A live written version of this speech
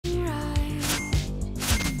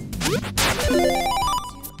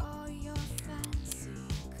all your fancy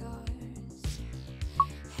cars,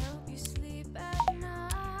 help you sleep at night.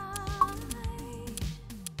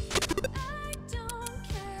 I don't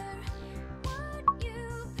care what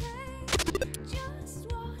you pay, just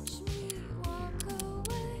watch me walk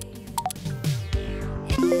away.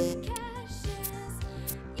 If cash is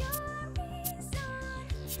your reason,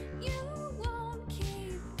 you won't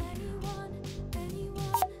keep anyone.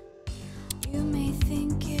 You may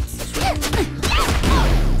think it's true,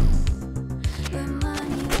 but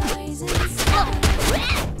money lies inside.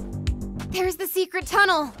 There's the secret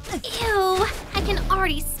tunnel. Ew, I can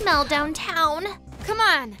already smell downtown. Come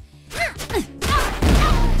on. I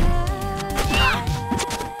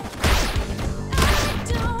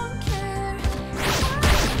don't care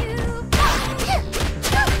what you pay,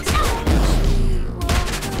 just watch me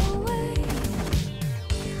walk away.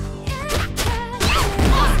 If cash is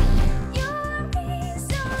your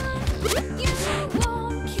reason, you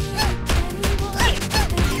won't keep anyone.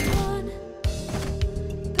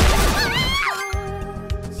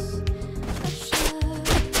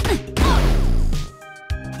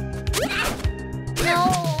 No.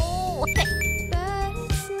 But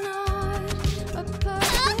it's not a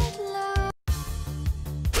perfect love.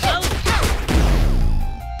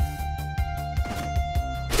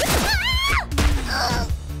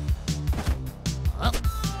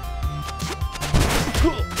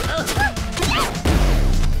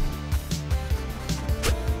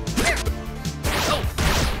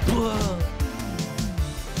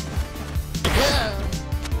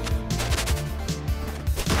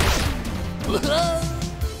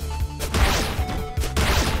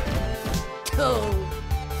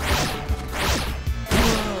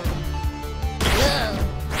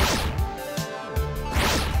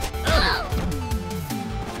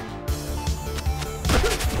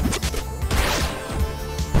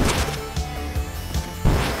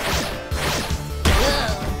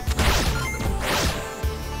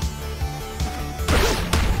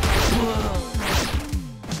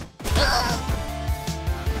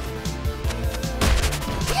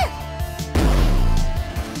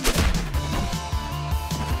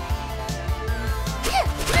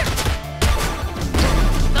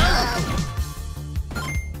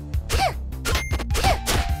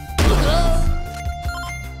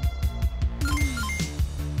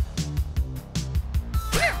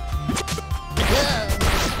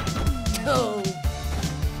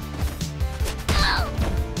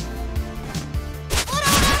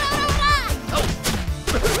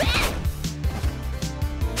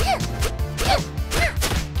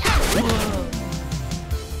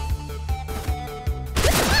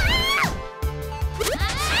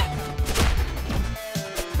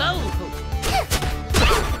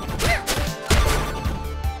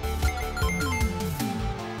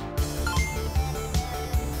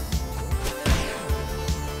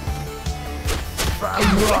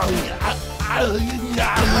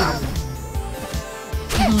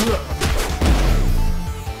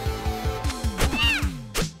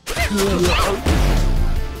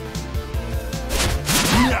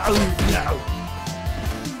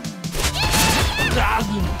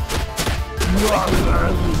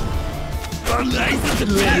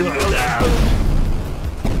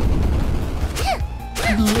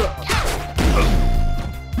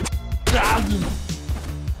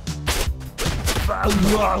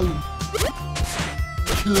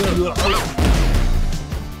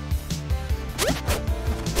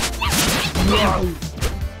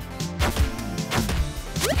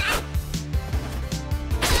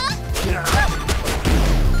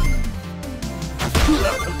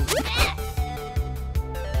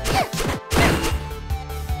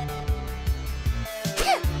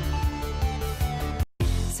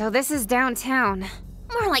 So this is downtown.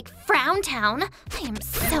 More like Frown Town. I am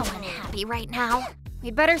so unhappy right now.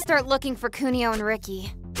 We'd better start looking for Kunio and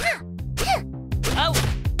Ricky. Watch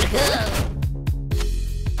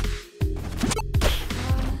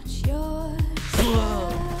your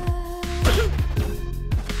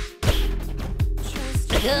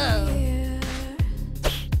trust your fear.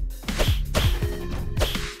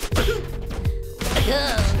 Watch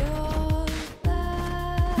your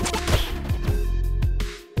back.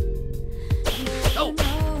 Never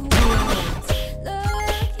know what's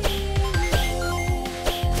lurking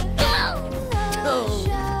in the shadows.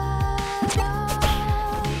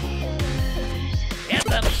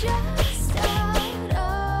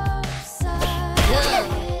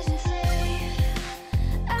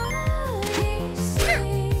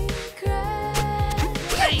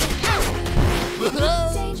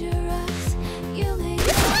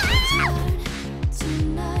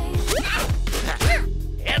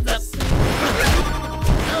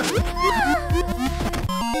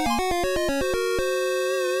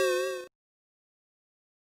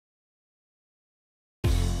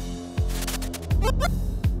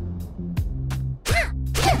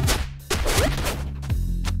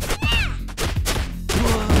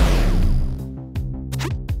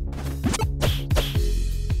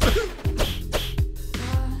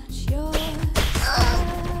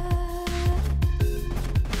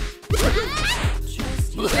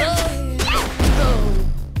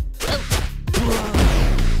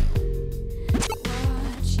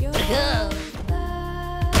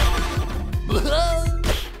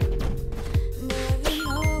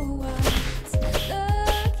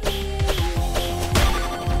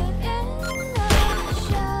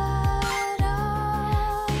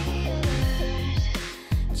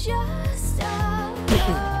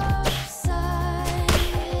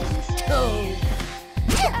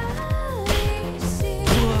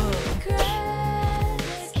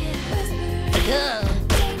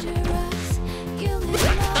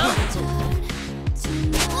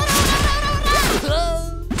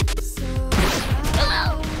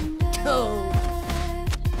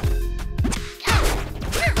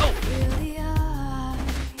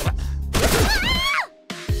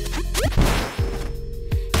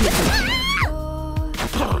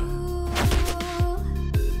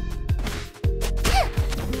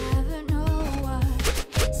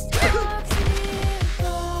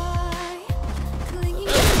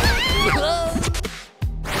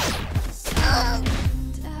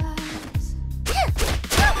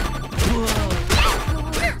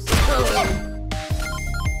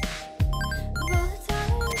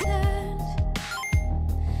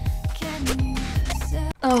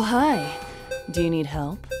 Oh, hi. Do you need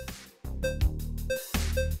help?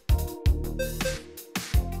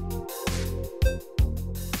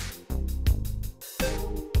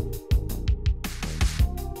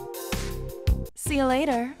 See you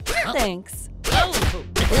later. Thanks.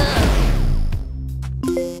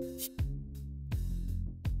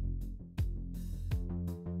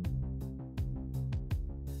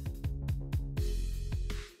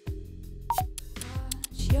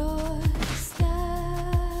 Your step.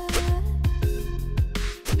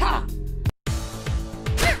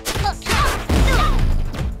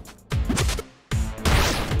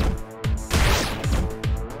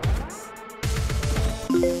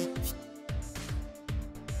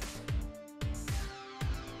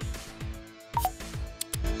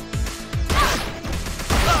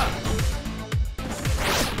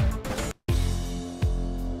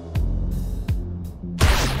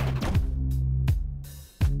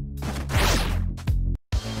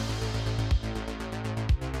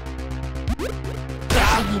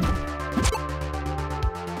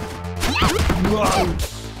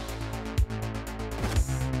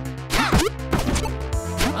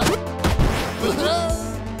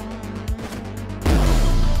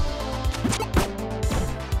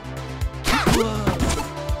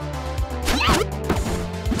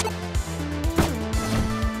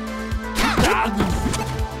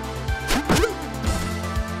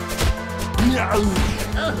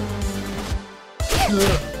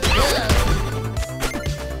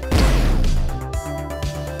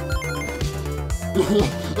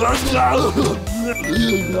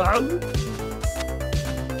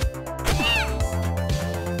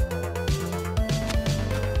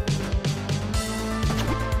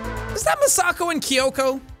 Is that Masako and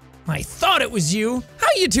Kyoko? I thought it was you. How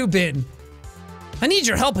you two been? I need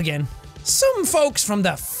your help again. Some folks from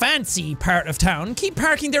the fancy part of town keep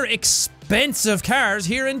parking their expensive cars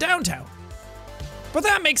here in downtown. But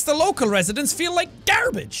that makes the local residents feel like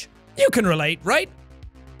garbage. You can relate, right?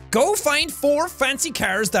 Go find 4 fancy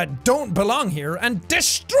cars that don't belong here and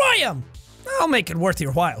destroy them! I'll make it worth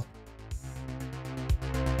your while.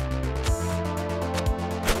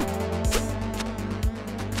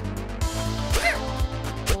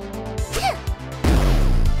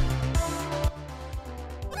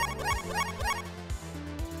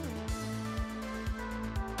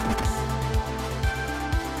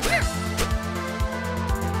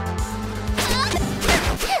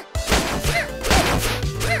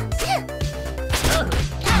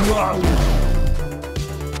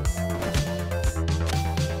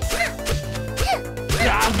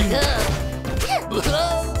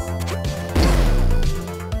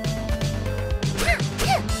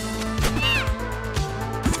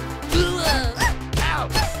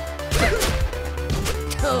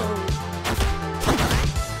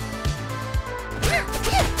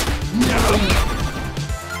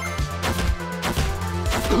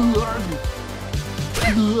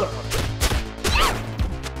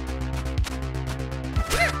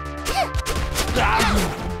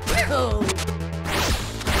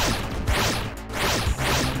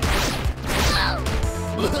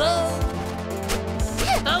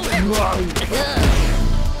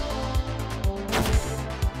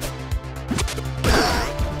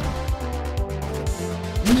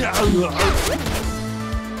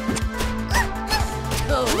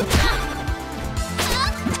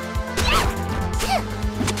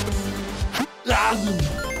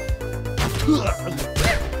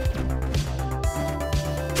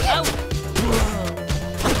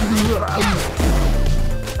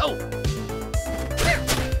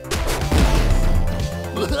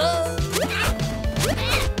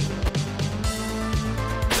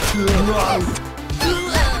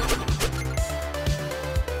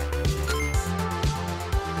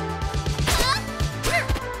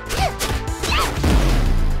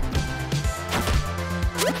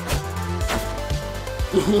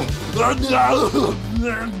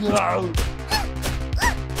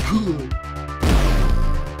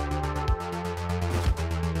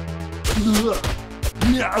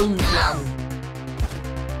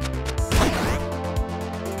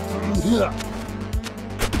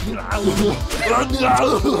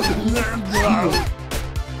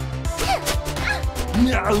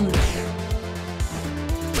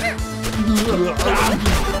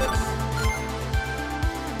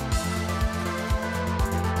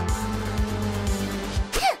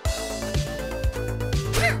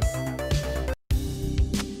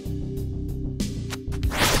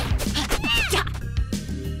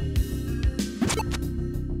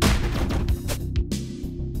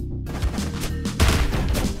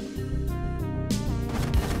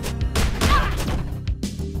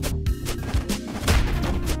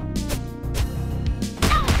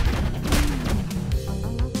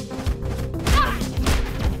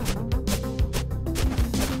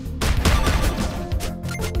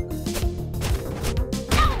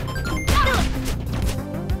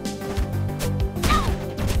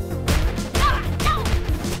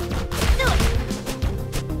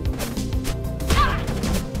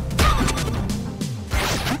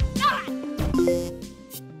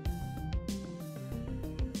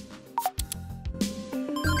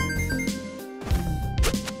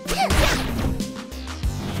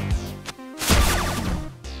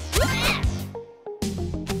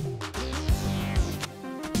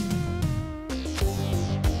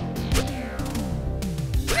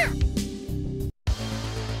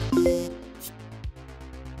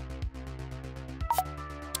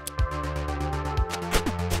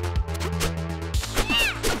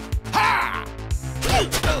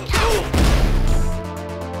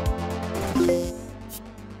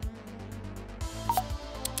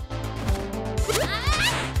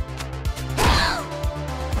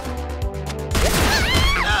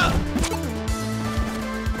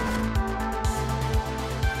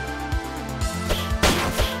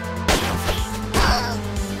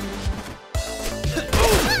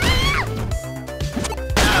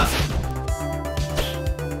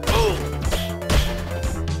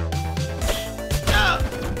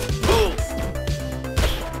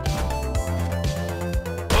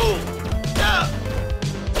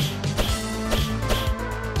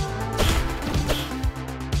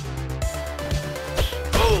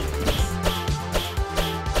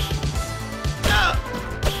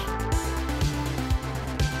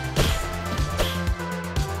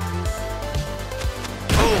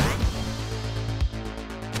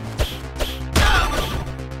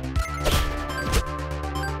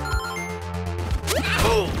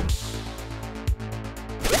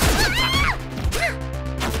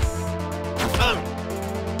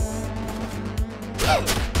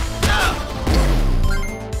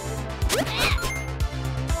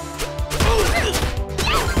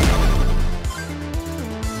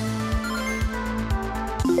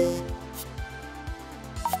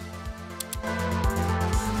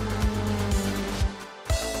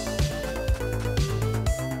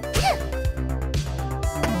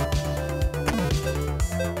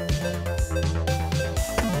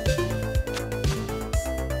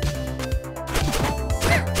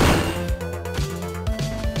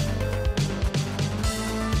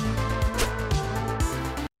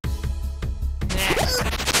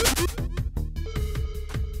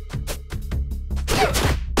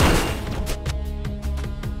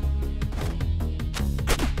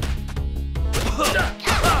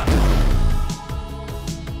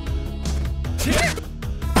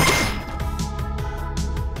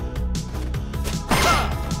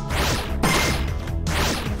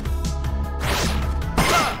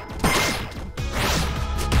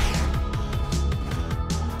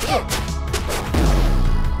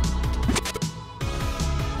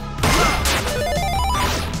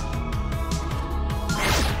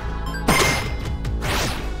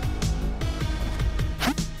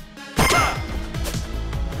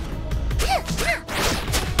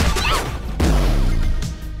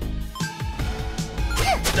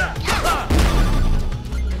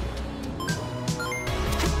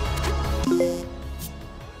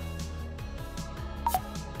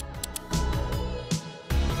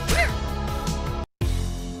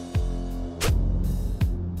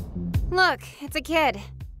 Look, it's a kid.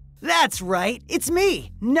 That's right, it's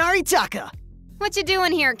me, Naritaka. What you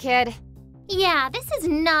doing here, kid? Yeah, this is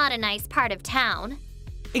not a nice part of town.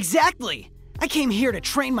 Exactly. I came here to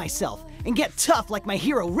train myself and get tough like my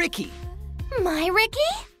hero Ricky. My Ricky?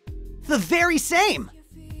 The very same.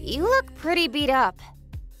 You look pretty beat up.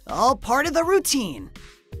 All part of the routine.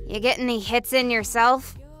 You get any hits in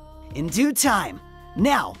yourself? In due time.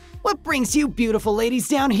 Now, what brings you beautiful ladies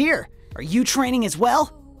down here? Are you training as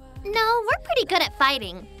well? No, we're pretty good at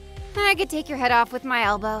fighting. I could take your head off with my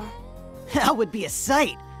elbow. That would be a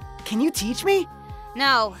sight. Can you teach me?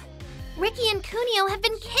 No. Ricky and Kunio have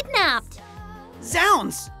been kidnapped.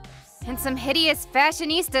 Zounds! And some hideous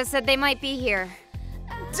fashionista said they might be here.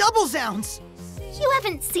 Double zounds! You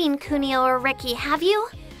haven't seen Kunio or Ricky, have you?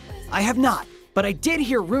 I have not, but I did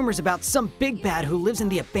hear rumors about some big bad who lives in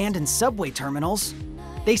the abandoned subway terminals.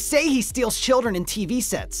 They say he steals children in TV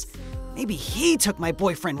sets. Maybe he took my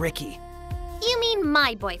boyfriend Ricky. You mean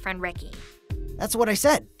my boyfriend Ricky. That's what I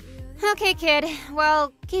said. Okay, kid.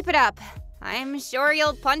 Well, keep it up. I'm sure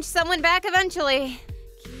you'll punch someone back eventually.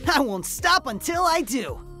 I won't stop until I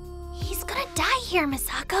do. He's gonna die here,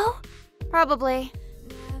 Misako. Probably.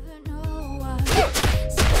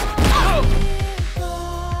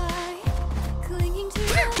 Clinging to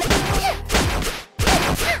your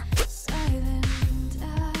silent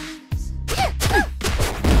as a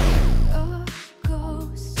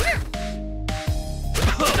ghost.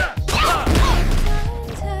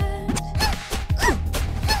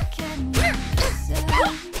 Can you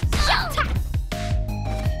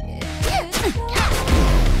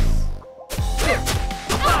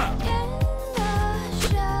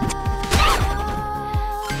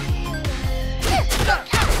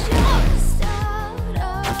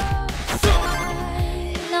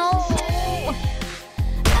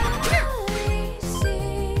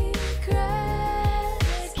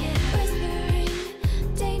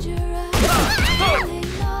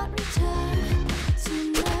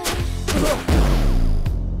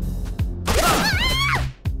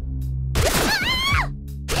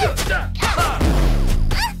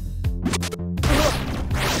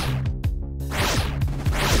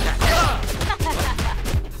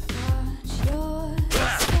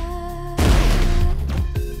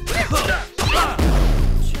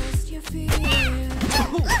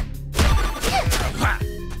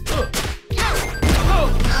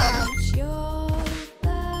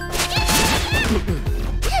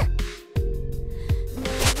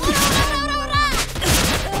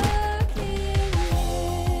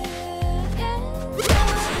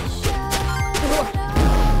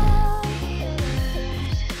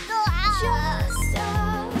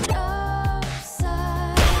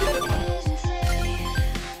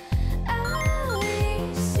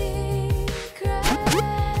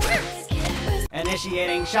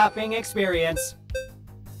Initiating shopping experience.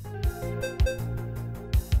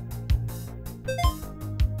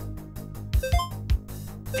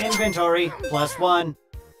 Inventory +1.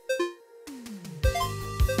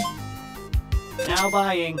 Now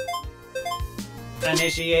buying.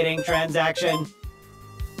 Initiating transaction.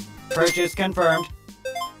 Purchase confirmed.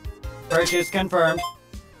 Purchase confirmed.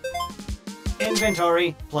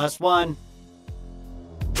 Inventory +1.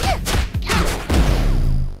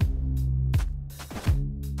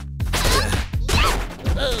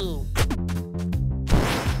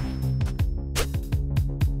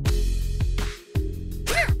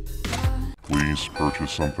 Please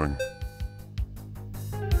purchase something.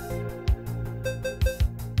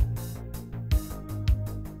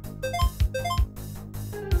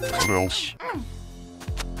 What else?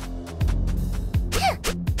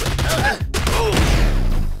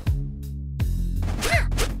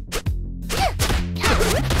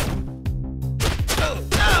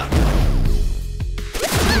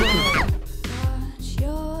 watch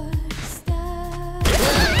your step?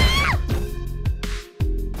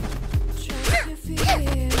 Trust your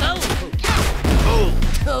fear.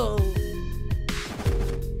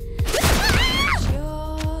 Watch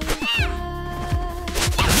your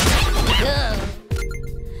breath.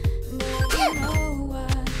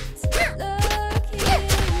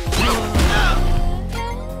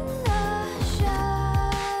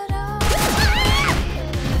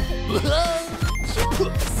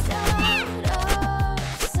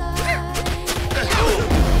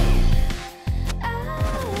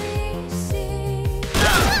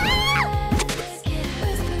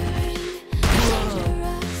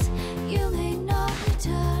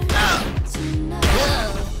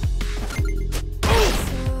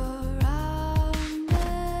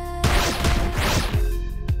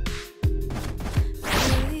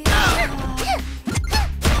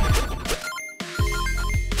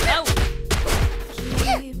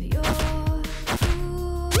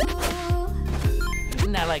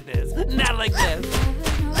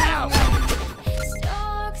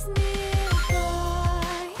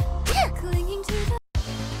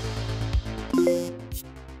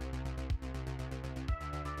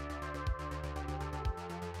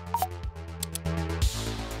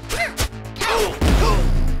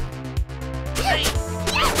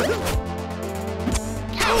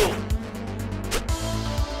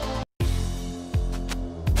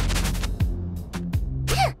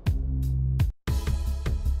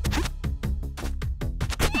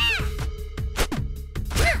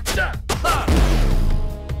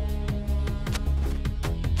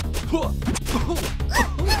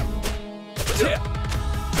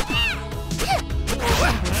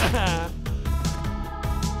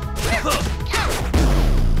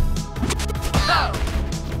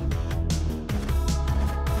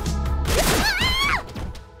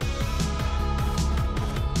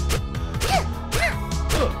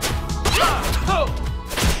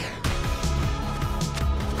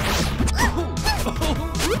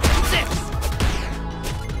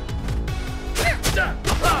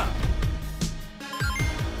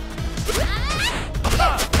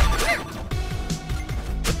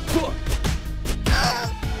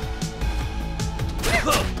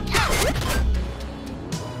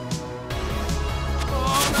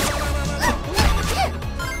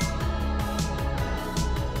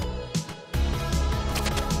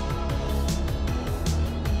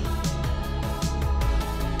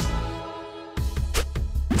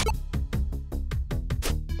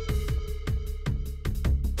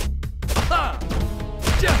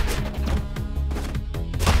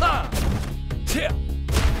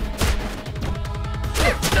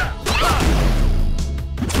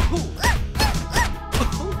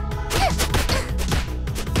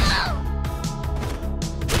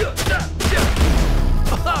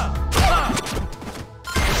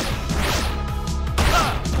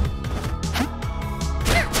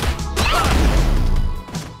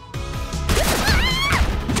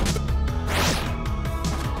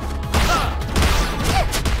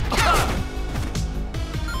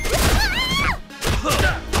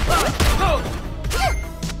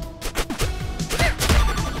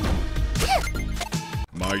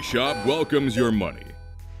 My shop welcomes your money.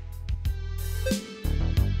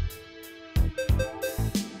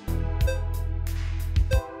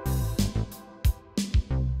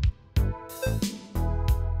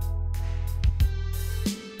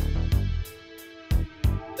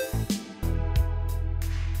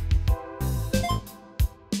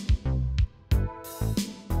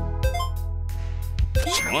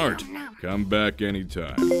 Smart. Come back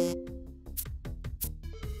anytime.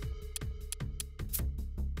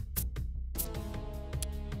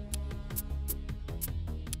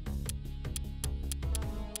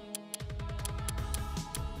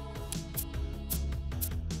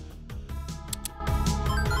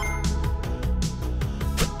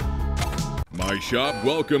 My shop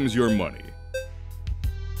welcomes your money.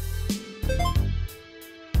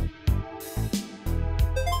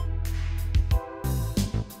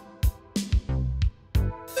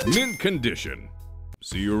 Mint condition.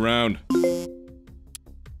 See you around.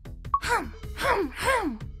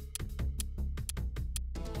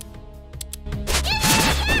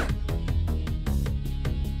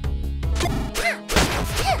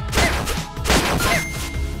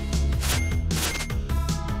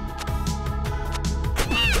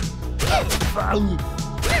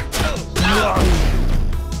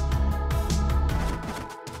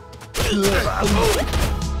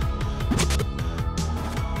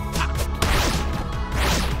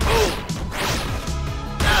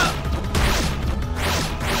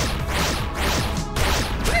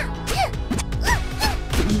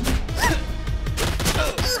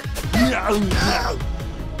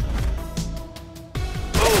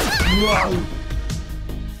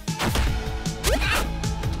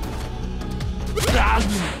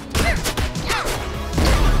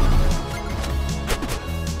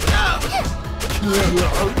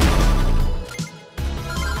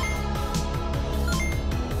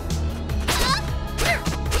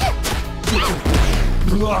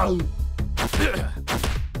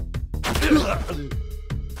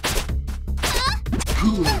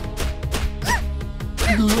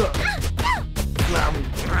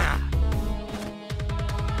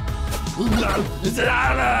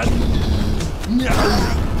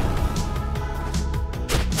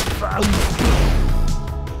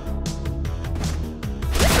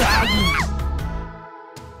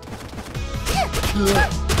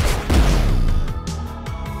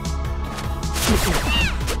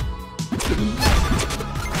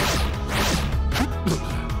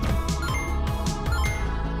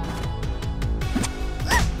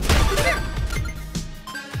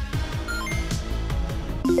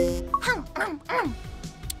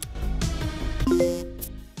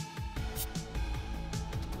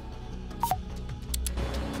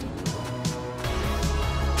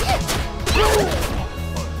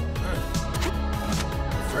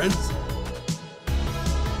 Friends?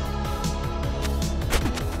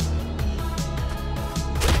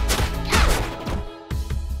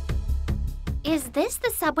 Is this the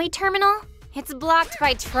subway terminal? It's blocked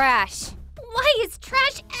by trash. Why is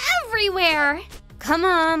trash everywhere? Come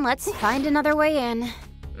on, let's find another way in.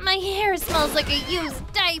 My hair smells like a used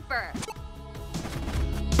diaper.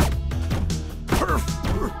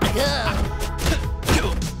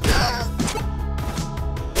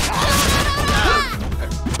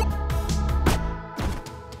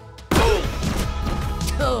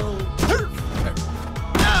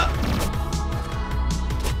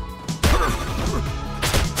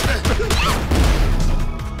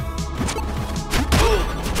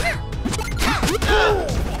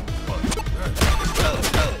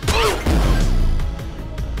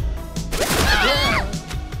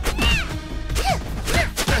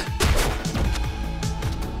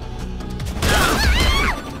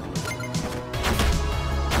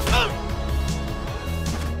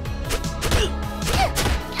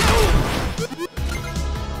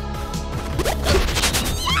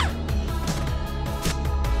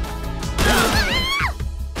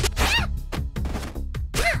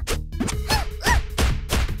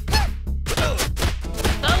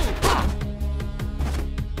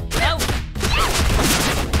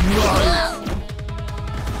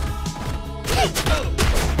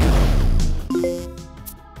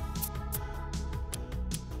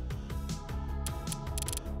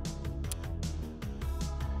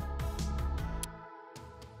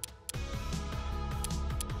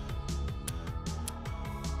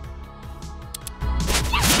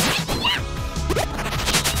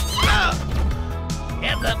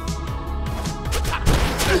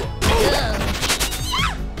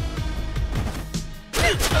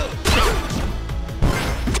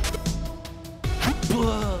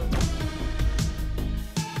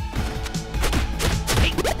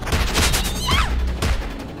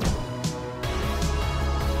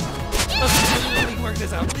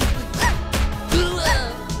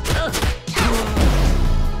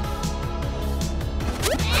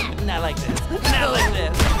 Not like this. Not like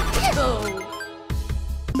this. Oh.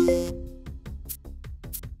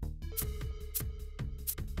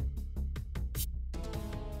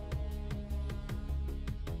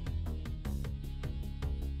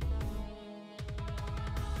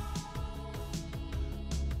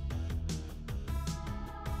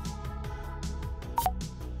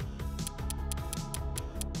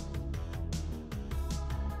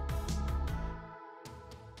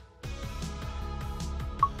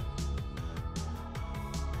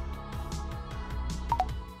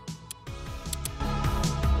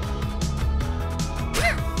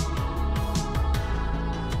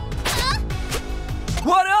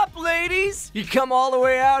 What up, ladies? You come all the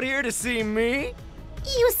way out here to see me?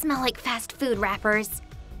 You smell like fast food wrappers.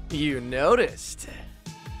 You noticed.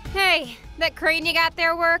 Hey, that crane you got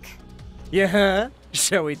there work? Yeah, huh?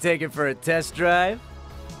 Shall we take it for a test drive?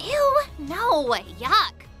 Ew, no,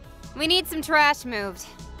 yuck. We need some trash moved.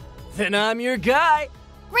 Then I'm your guy.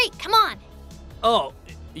 Right, come on. Oh,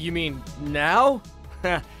 you mean now?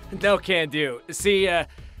 No can do. See,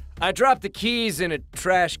 I dropped the keys in a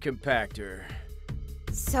trash compactor.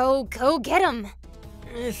 So go get 'em.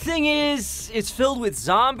 Thing is, it's filled with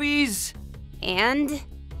zombies. And?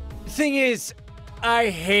 Thing is, I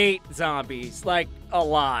hate zombies, like, a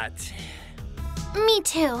lot. Me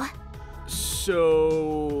too.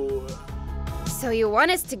 So you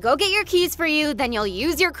want us to go get your keys for you, then you'll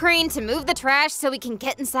use your crane to move the trash so we can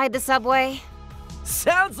get inside the subway?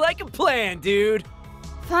 Sounds like a plan, dude.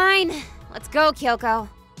 Fine. Let's go, Kyoko.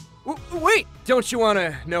 Wait, don't you want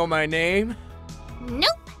to know my name?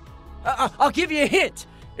 Nope. I'll give you a hint.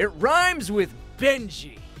 It rhymes with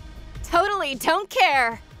Benji. Totally don't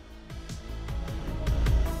care.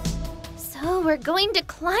 So we're going to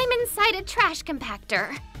climb inside a trash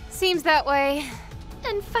compactor. Seems that way.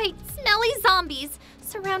 And fight smelly zombies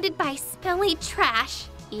surrounded by smelly trash.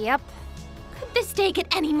 Yep. Could this day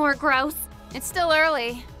get any more gross? It's still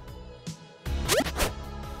early.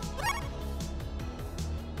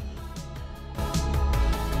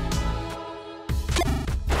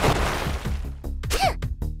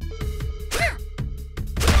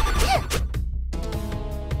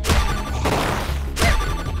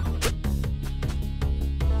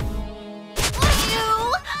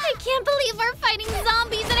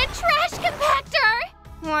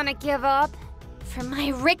 Wanna give up? For my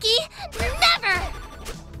Ricky? Never!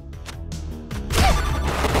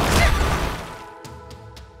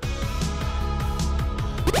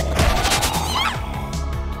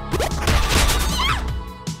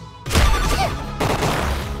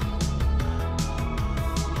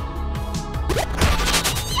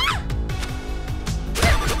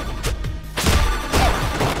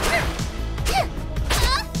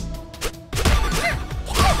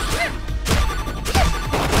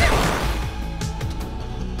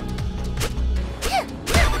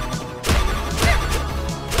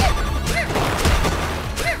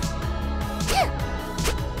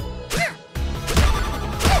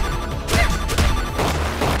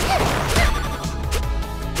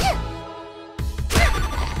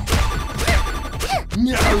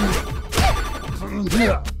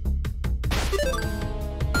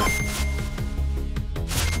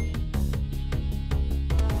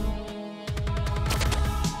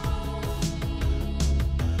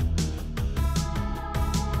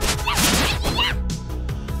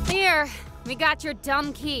 We got your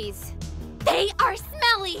dumb keys. They are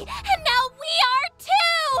smelly, and now we are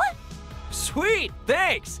too! Sweet,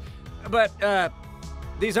 thanks. But,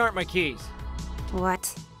 these aren't my keys.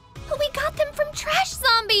 What? We got them from trash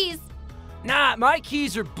zombies! Nah, my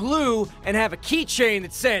keys are blue and have a keychain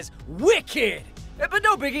that says Wicked! But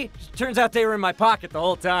no biggie, turns out they were in my pocket the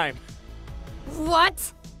whole time.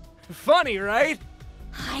 What? Funny, right?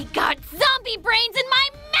 I got zombie brains in my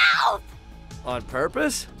mouth! On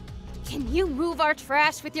purpose? Can you move our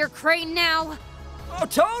trash with your crane now? Oh,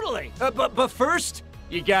 totally! But first,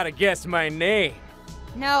 you gotta guess my name.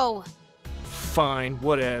 No. Fine,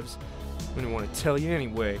 whatevs. I didn't want to tell you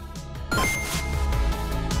anyway.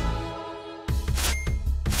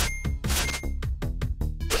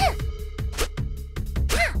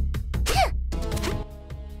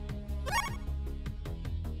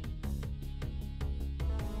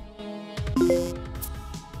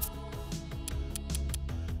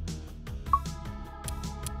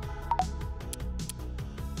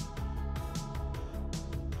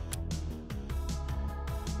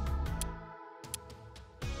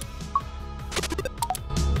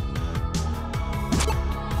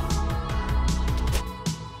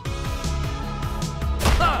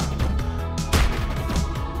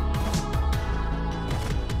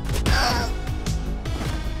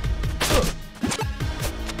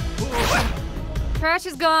 Trash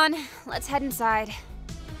is gone. Let's head inside.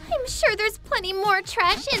 I'm sure there's plenty more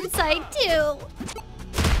trash inside, too.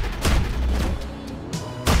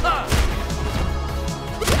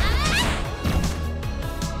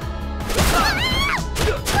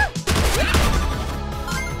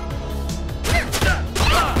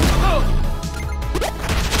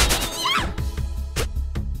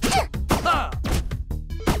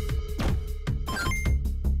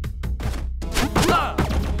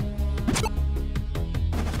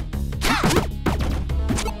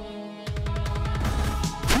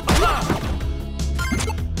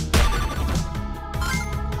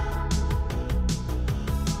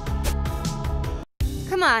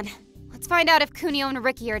 Come on. Let's find out if Kunio and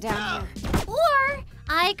Ricky are down here. Or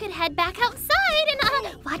I could head back outside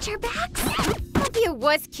and watch our backs. Don't be a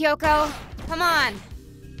wuss, Kyoko. Come on.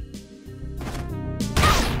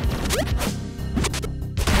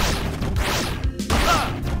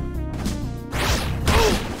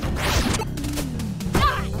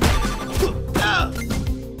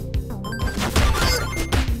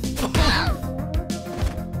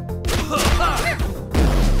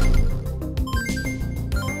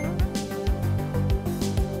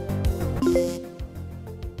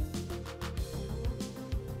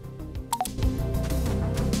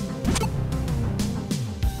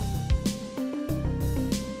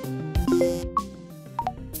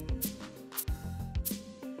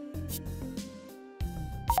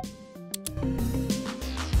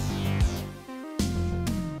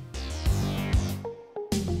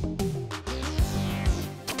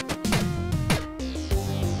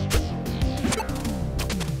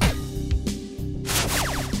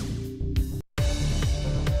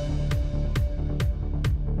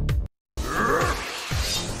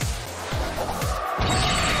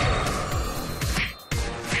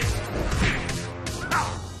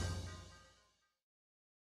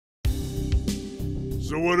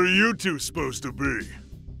 So what are you two supposed to be?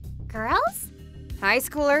 Girls? High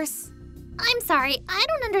schoolers? I'm sorry, I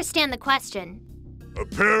don't understand the question. A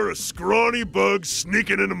pair of scrawny bugs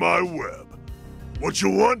sneaking into my web. What you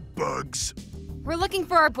want, bugs? We're looking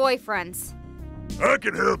for our boyfriends. I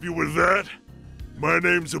can help you with that. My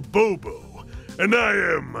name's Bobo, and I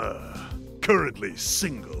am, currently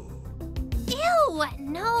single. Ew,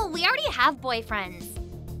 no, we already have boyfriends.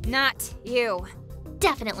 Not you.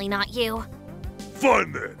 Definitely not you.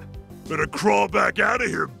 Fine then. Better crawl back out of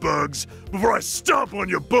here, bugs, before I stomp on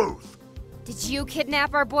you both. Did you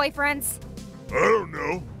kidnap our boyfriends? I don't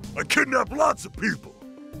know. I kidnapped lots of people.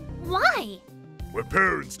 Why? My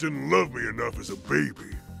parents didn't love me enough as a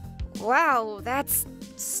baby. Wow, that's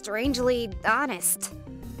strangely honest.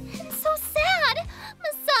 It's so sad.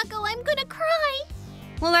 Masako, I'm gonna cry.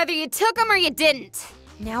 Well, either you took them or you didn't.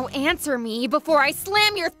 Now answer me before I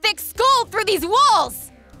slam your thick skull through these walls!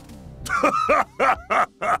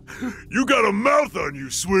 You got a mouth on you,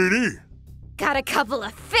 sweetie. Got a couple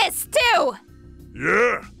of fists, too!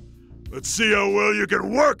 Yeah? Let's see how well you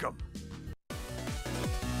can work them.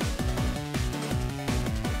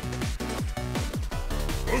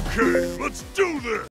 Okay, let's do this.